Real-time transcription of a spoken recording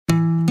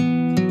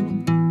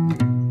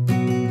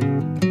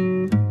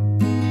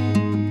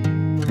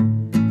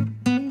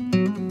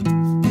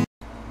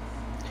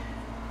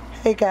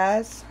Hey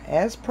guys,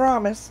 as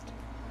promised,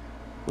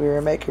 we're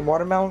making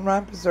watermelon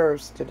rind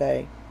preserves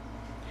today.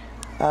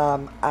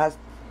 I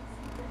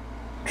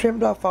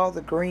trimmed off all the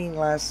green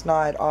last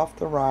night off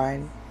the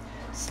rind,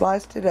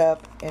 sliced it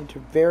up into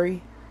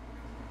very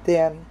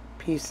thin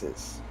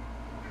pieces.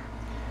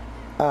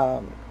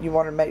 You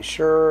want to make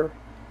sure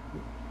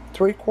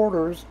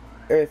 3/4,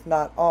 if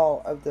not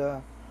all, of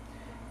the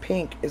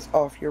pink is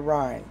off your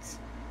rinds.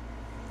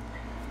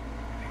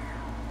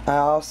 I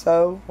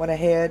also went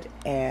ahead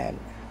and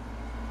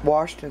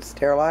washed and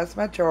sterilized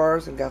my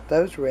jars and got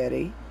those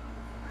ready.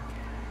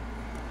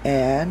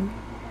 And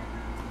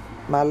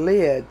my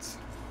lids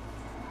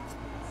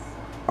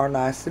are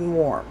nice and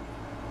warm.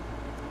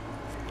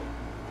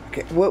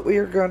 Okay, what we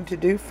are going to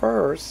do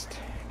first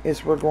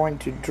is we're going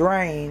to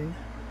drain.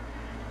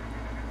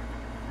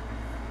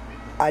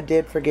 I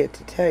did forget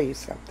to tell you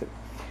something.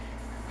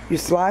 You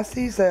slice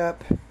these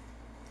up,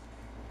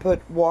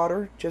 put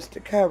water just to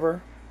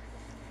cover,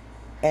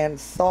 and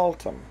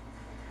salt them,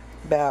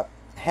 about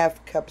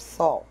 ½ cup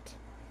salt.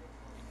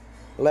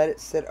 Let it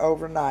sit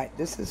overnight.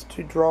 This is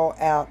to draw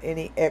out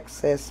any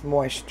excess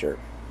moisture.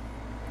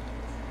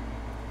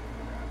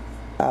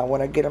 When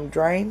I get them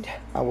drained,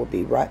 I will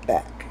be right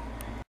back.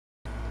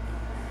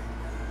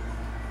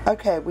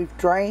 Okay, we've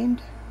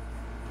drained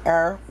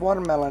our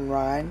watermelon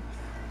rind.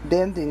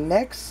 Then the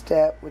next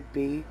step would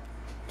be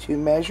to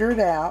measure it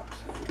out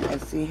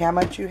and see how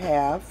much you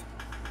have.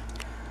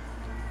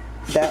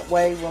 That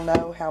way we'll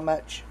know how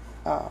much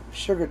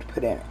sugar to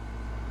put in it.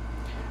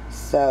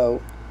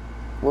 So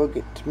we'll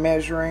get to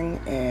measuring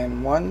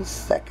in 1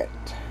 second.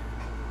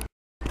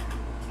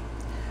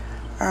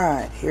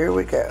 Alright, here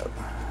we go.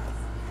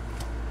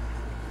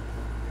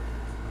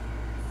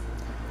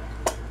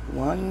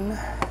 1,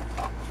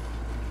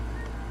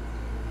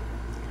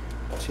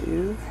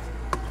 2,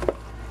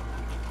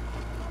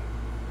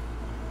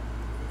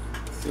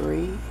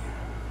 3,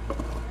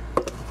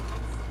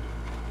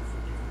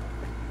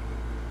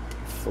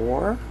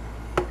 4,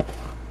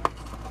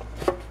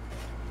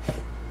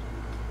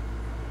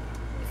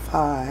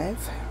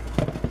 5,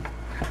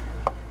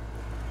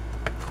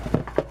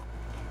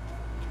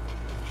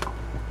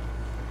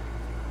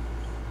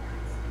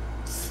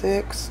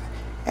 6,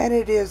 and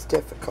it is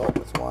difficult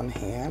with one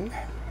hand,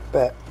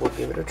 but we'll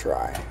give it a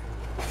try.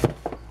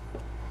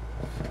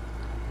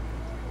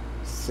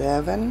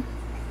 7,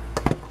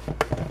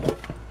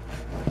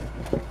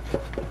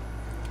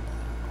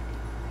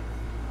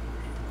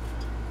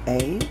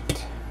 8,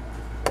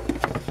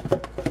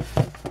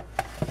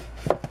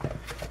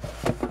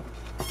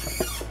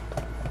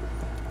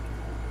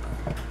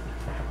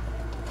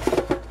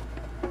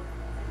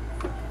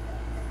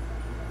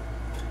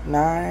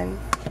 9,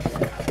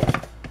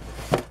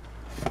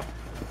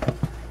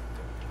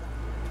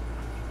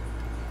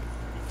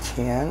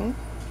 10,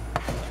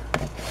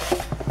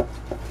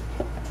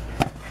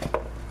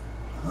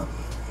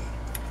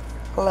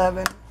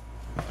 11,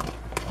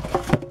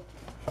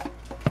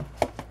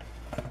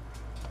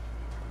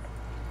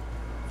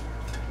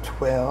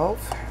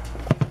 12,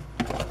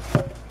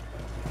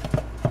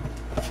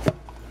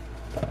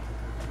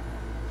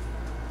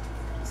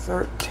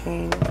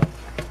 13.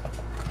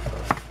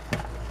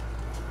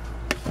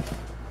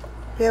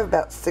 We have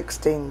about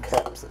 16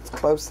 cups. It's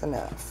close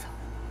enough.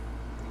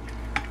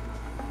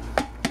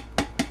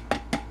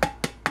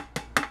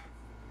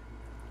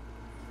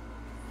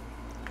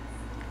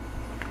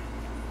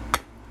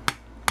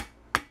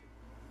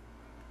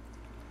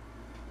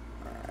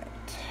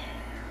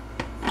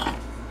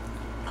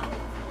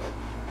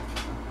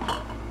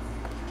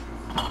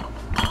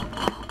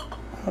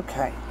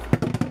 Okay,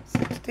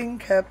 16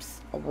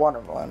 cups of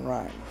watermelon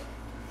rind.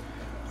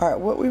 Alright,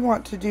 what we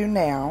want to do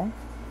now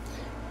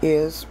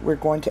is we're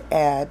going to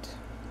add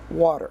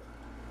water.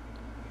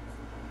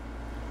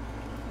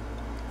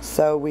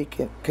 So we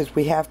can, because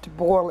we have to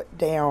boil it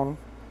down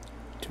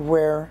to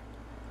where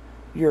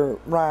your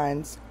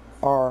rinds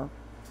are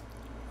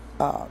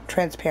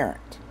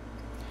transparent.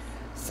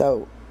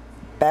 So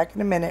back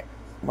in a minute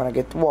when I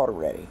get the water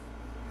ready.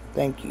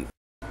 Thank you.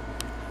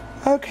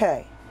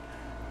 Okay.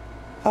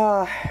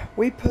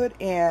 We put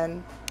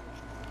in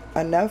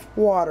enough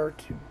water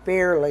to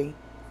barely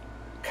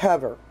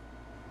cover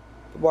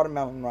the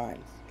watermelon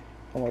rinds.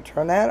 And we'll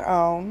turn that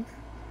on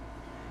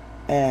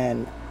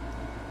and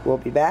we'll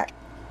be back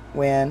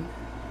when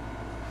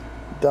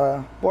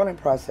the boiling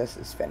process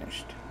is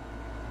finished.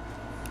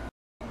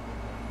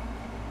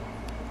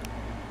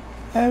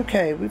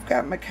 Okay, we've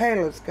got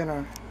Michaela's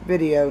gonna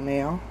video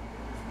now,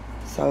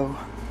 so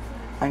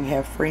I can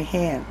have free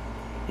hand.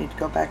 Need to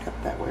go back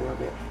up that way a little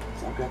bit.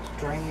 So I've got to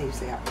drain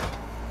these out.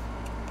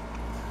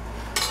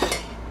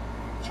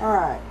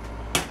 Alright.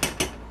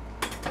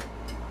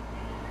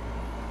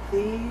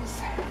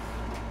 These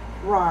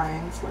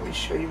rinds, let me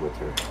show you what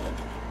they're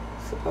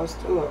supposed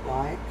to look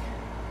like.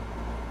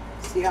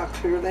 See how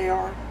clear they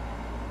are?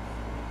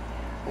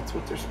 That's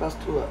what they're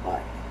supposed to look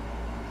like.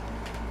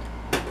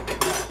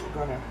 We're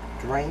going to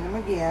drain them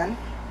again.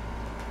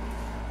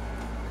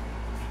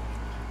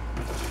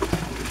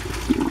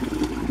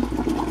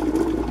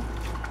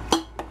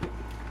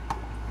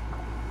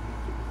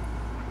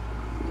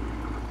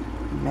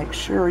 make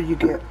sure you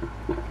get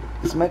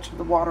as much of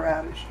the water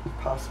out as you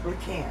possibly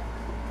can.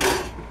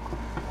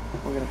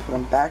 We're going to put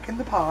them back in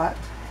the pot.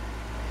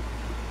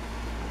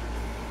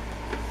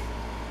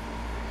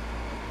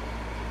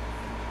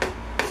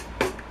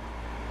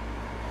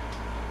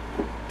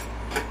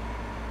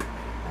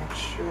 Make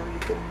sure you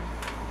can.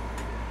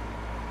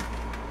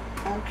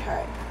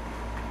 Okay.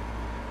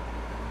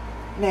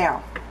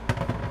 Now,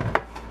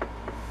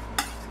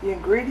 the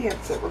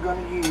ingredients that we're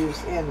going to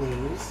use in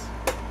these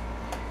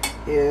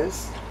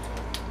is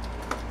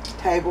a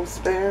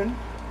tablespoon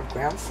of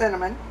ground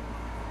cinnamon,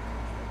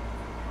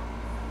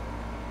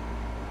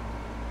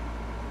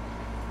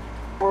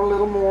 or a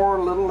little more, or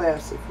a little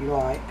less if you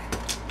like.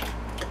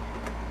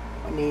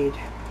 We need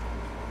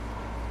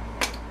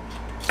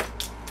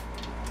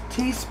a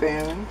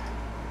teaspoon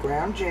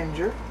ground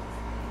ginger,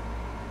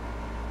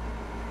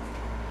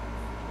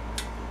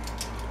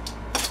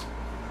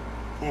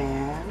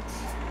 and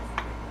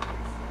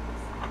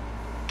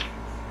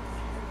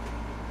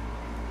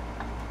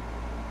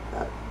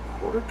about a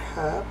quarter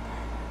cup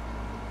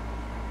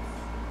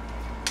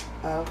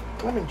of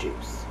lemon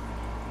juice.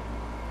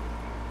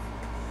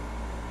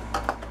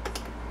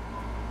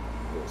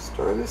 We'll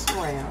stir this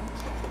around,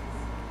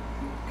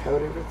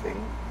 coat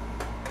everything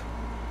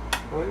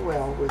really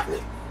well with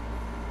it.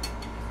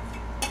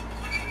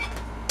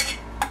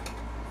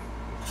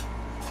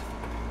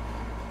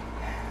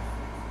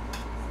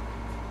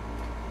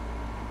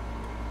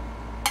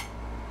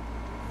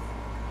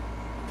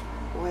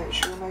 Well, it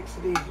sure makes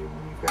it easier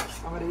when you've got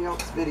somebody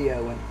else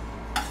videoing.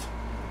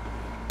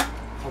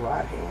 A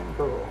right-hand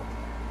girl.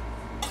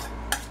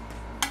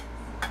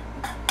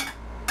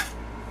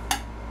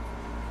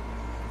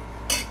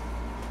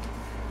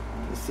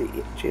 Let me see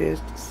it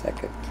just a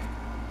second.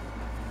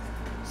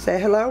 Say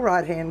hello,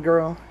 right-hand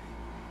girl.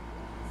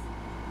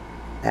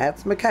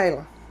 That's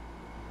Michaela.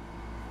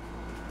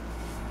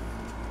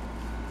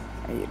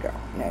 There you go.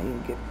 Now you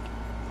can get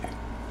it.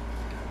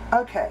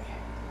 Okay.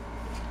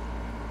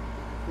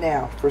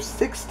 Now, for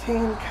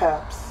 16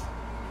 cups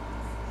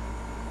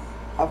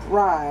of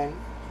rind,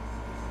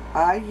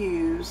 I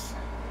use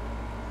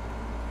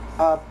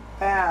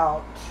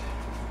about,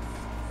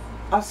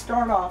 I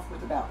start off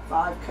with about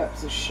 5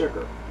 cups of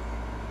sugar,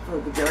 for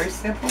the very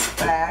simple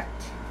fact,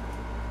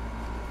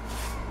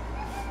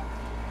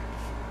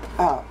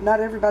 not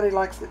everybody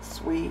likes it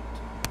sweet,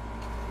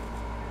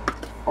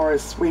 or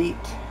as sweet.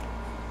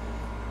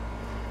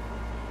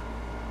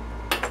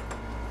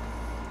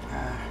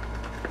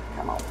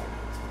 Come on.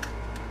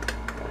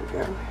 There we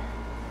go.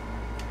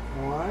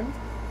 1,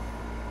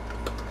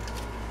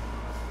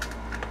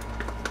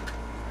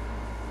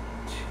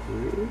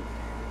 2,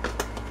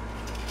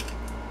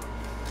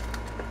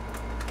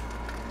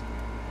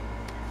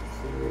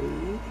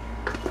 3,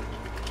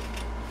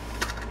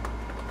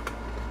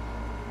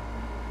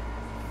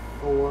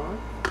 4.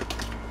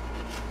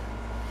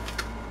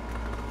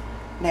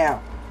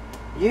 Now,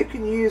 you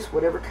can use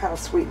whatever kind of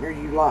sweetener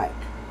you like.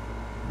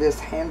 This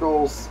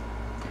handles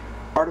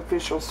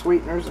artificial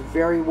sweeteners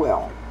very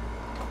well.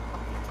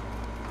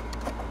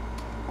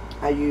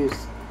 I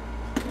use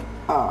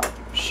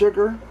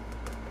sugar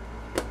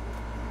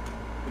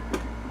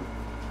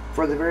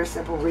for the very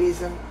simple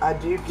reason I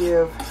do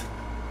give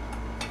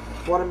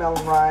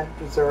watermelon rind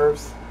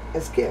preserves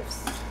as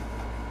gifts,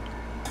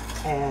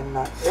 and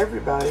not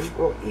everybody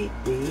will eat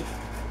the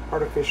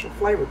artificial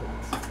flavored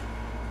ones.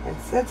 And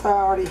since I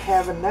already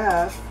have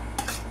enough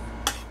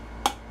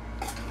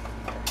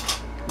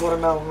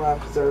watermelon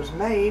rind preserves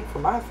made for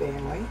my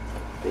family,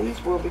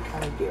 these will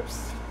become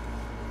gifts.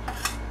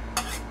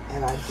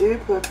 And I do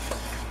put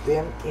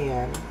them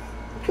in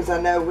because I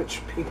know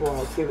which people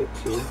I'll give it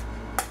to. Make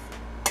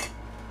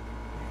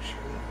sure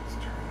that's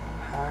turned on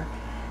high.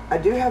 I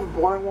do have a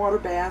boiling water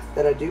bath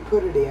that I do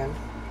put it in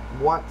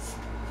once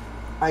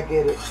I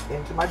get it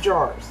into my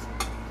jars.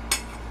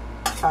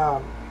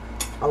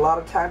 A lot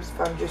of times if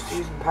I'm just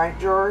using pint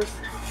jars,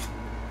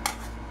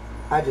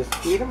 I just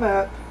heat them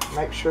up,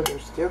 make sure they're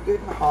still good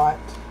and hot,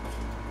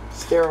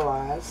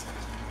 sterilized,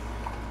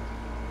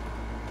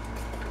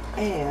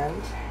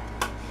 and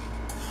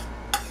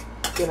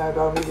then I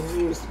don't even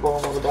use the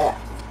boiling water bath.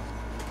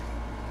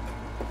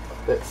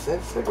 But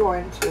since they're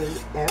going to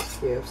as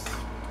gifts,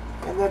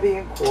 and they'll be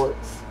in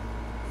quarts,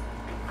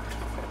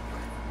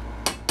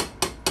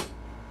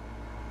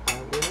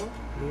 I will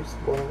use the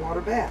boiling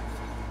water bath.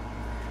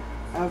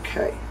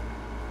 Okay.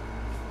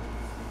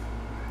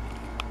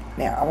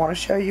 Now I want to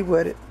show you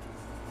what it's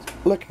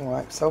looking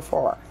like so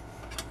far.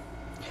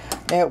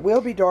 Now it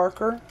will be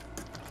darker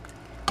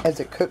as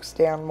it cooks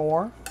down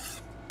more,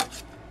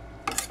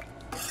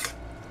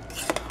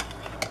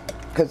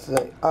 because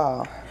the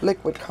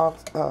liquid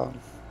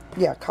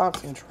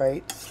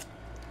concentrates.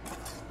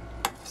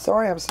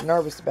 Sorry I'm so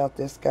nervous about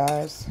this,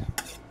 guys.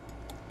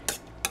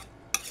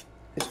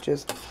 It's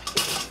just,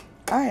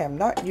 I am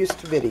not used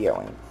to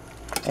videoing,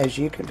 as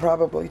you can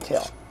probably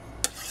tell.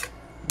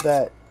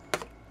 But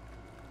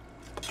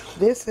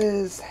this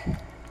is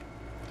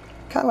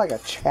kind of like a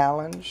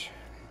challenge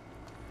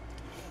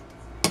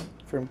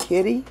from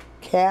Kitty,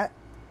 Kat,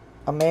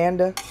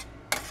 Amanda,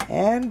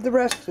 and the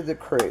rest of the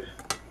crew.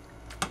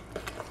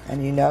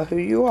 And you know who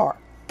you are.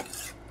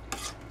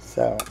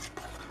 So,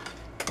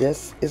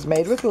 this is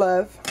made with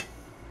love.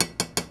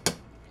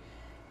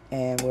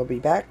 And we'll be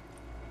back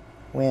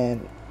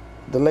when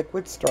the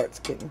liquid starts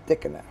getting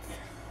thick enough.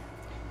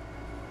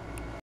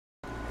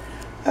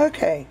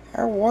 Okay,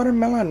 our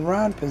watermelon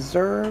rind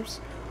preserves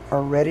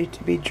are ready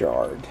to be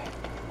jarred.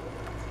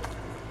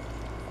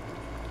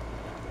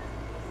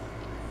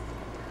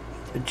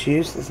 The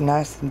juice is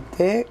nice and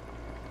thick.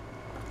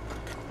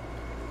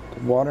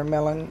 The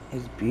watermelon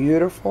is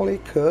beautifully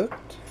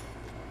cooked.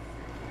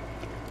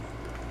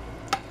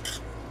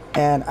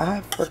 And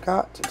I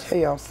forgot to tell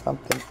y'all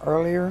something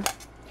earlier.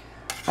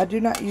 I do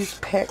not use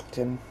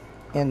pectin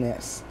in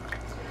this.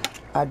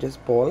 I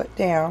just boil it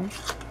down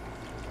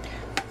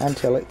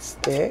until it's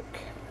thick.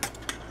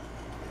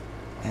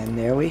 And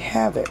there we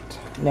have it.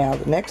 Now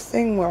the next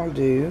thing we'll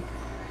do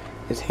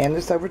is hand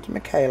this over to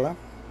Michaela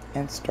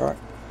and start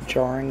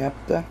jarring up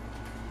the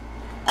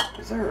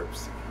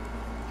preserves.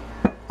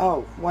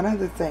 Oh, one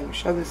other thing.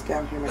 Show this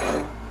down here,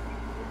 Michaela.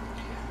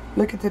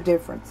 Look at the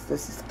difference.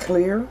 This is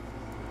clear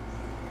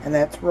and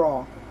that's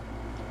raw.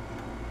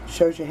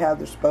 Shows you how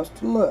they're supposed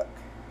to look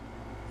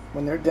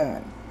when they're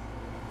done.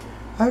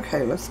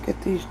 Okay, let's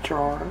get these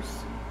jars.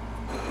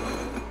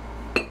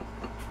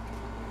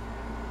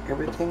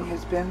 Everything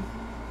has been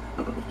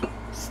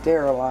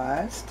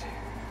sterilized.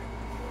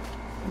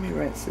 Let me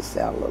rinse this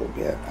out a little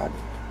bit. I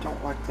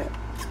don't like that.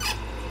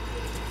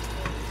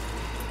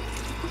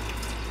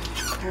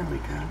 There we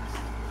go.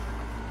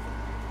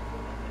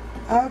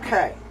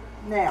 Okay,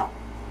 now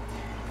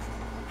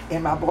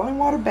in my boiling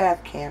water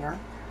bath canner,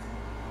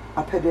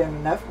 I put in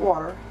enough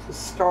water to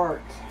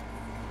start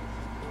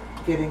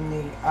getting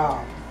the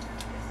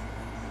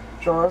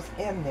jars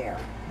in there,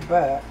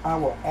 but I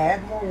will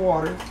add more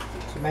water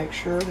to make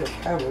sure they're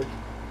covered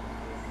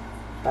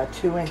by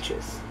 2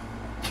 inches.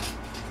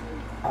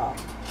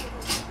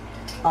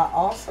 I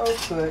also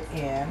put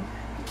in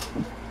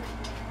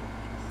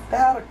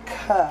about a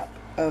cup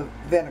of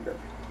vinegar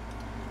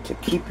to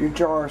keep your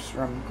jars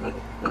from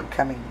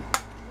becoming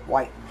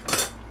white.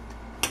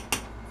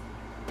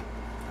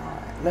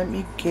 Alright, let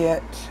me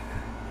get,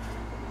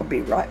 I'll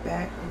be right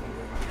back.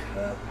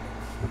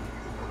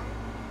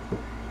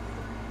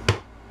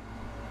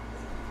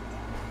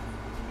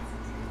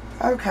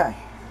 Okay.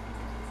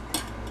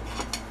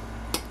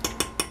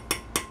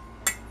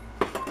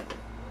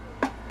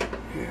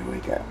 Here we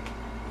go.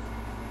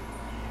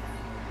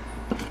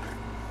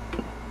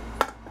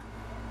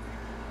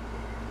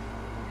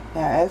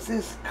 Now as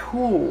this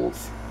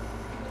cools,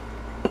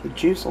 the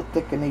juice will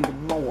thicken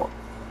even more.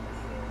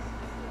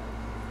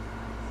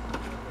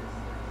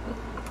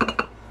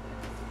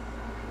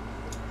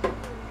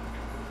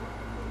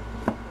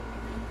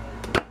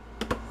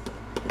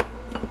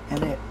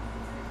 And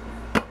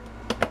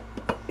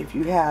if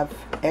you have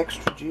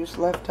extra juice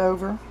left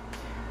over,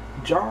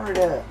 jar it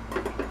up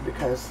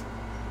because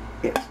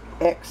it's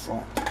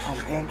excellent on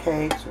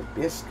pancakes or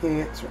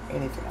biscuits or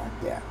anything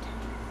like that.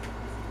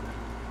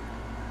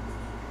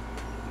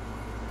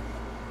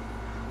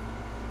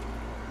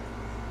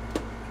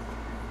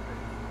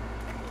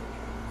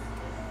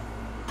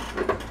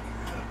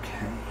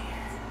 Okay.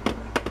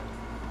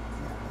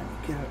 Now let me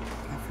get it.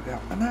 I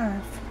forgot my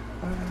knife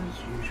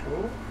as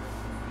usual.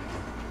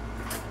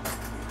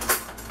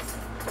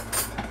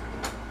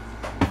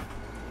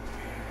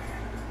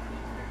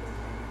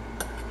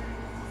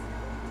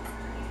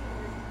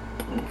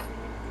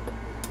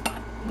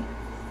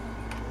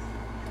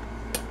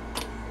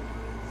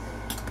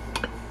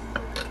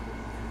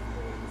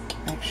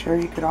 Make sure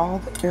you get all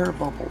the air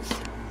bubbles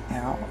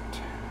out.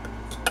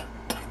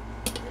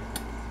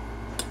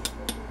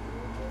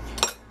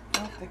 I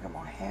don't think I'm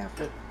going to have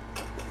it.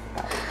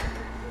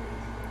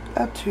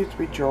 About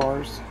 2-3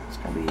 jars. That's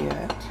going to be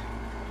it.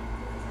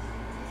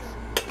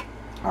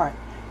 Alright,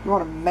 you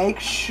want to make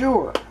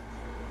sure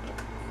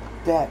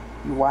that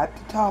you wipe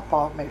the top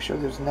off. Make sure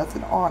there's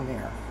nothing on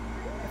there.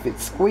 If it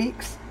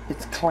squeaks,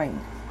 it's clean.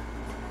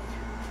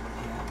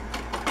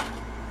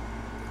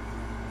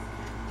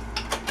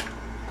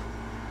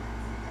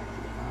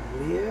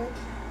 Lid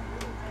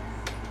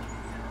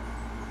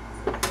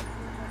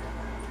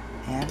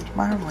and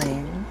my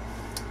ring.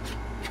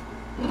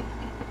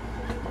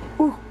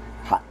 Ooh,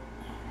 hot.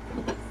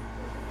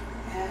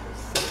 And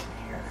sit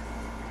here.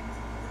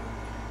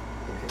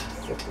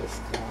 Set this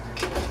down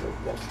here so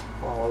it doesn't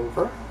fall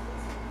over.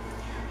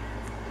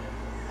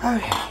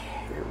 Okay,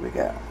 here we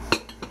go.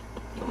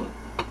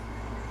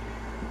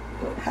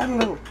 Had a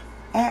little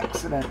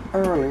accident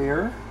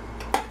earlier.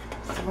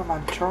 Some of my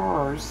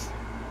jars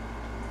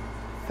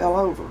fell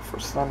over for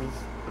some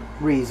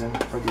reason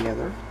or the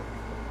other,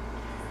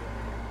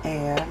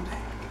 and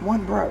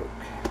one broke.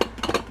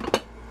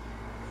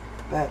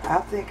 But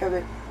I think of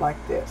it like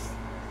this: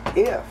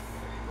 if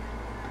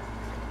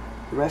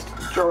the rest of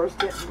the jars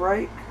didn't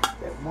break,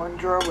 that one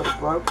jar would have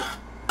broken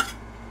if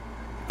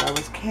I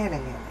was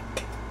canning in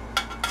it.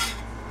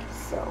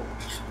 So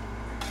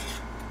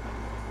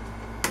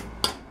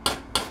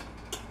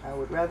I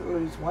would rather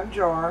lose one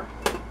jar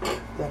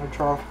then a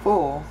jar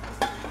full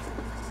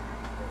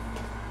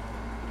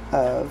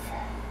of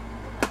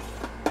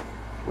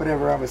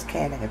whatever I was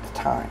canning at the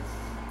time.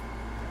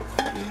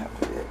 Yeah,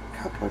 put a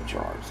couple of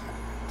jars in it.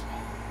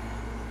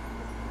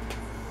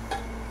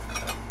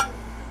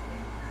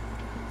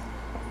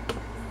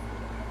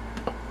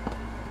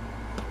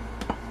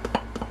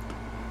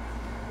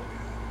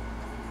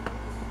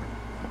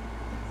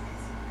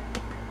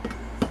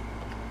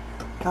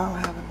 I'll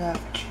have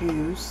enough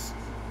juice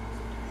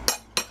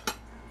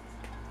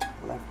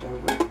left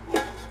over to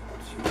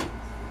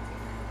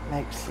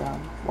make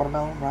some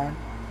watermelon rind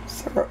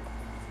syrup,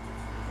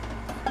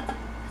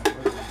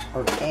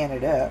 or can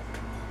it up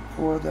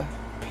for the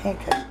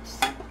pancakes.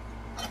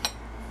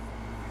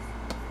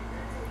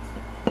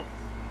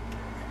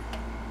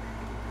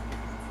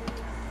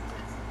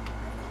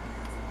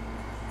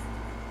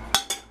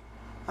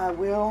 I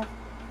will,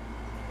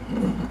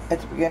 at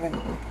the beginning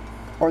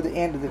or the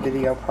end of the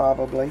video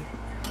probably,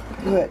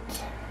 put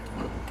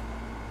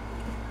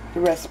the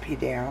recipe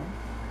down.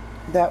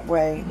 That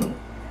way,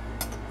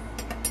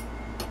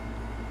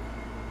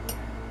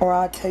 or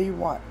I'll tell you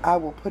what, I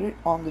will put it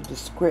on the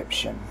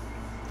description,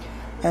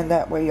 and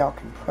that way y'all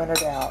can print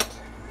it out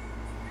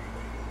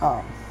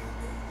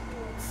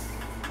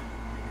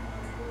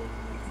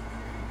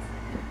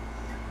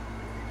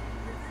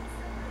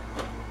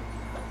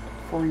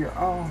for your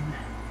own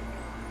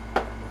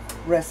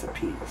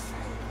recipes.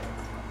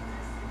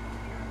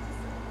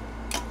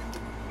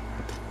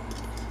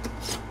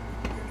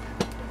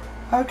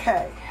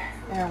 Okay,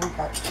 now we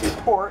got 2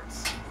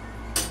 quarts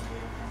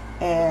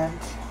and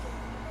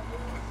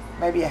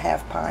maybe a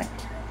half pint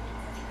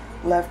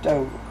left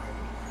over.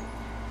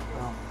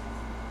 Well,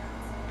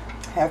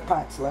 half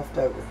pints left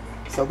over.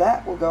 So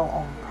that will go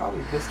on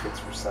probably biscuits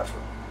for supper.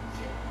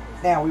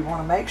 Now we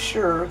want to make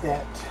sure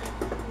that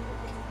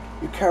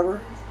you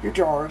cover your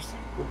jars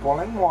with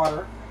boiling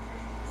water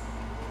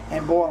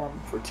and boil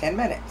them for 10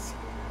 minutes.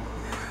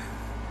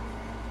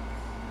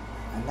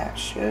 And that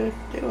should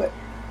do it.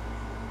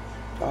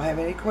 If y'all have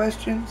any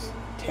questions,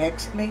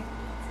 text me.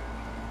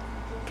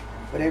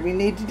 Whatever you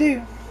need to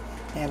do,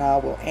 and I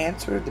will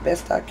answer the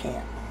best I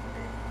can.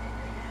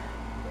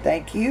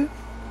 Thank you.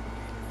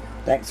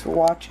 Thanks for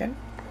watching.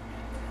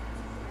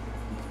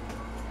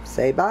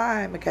 Say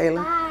bye,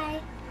 Michaela.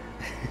 Bye.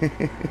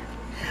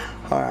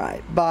 All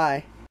right,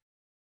 bye.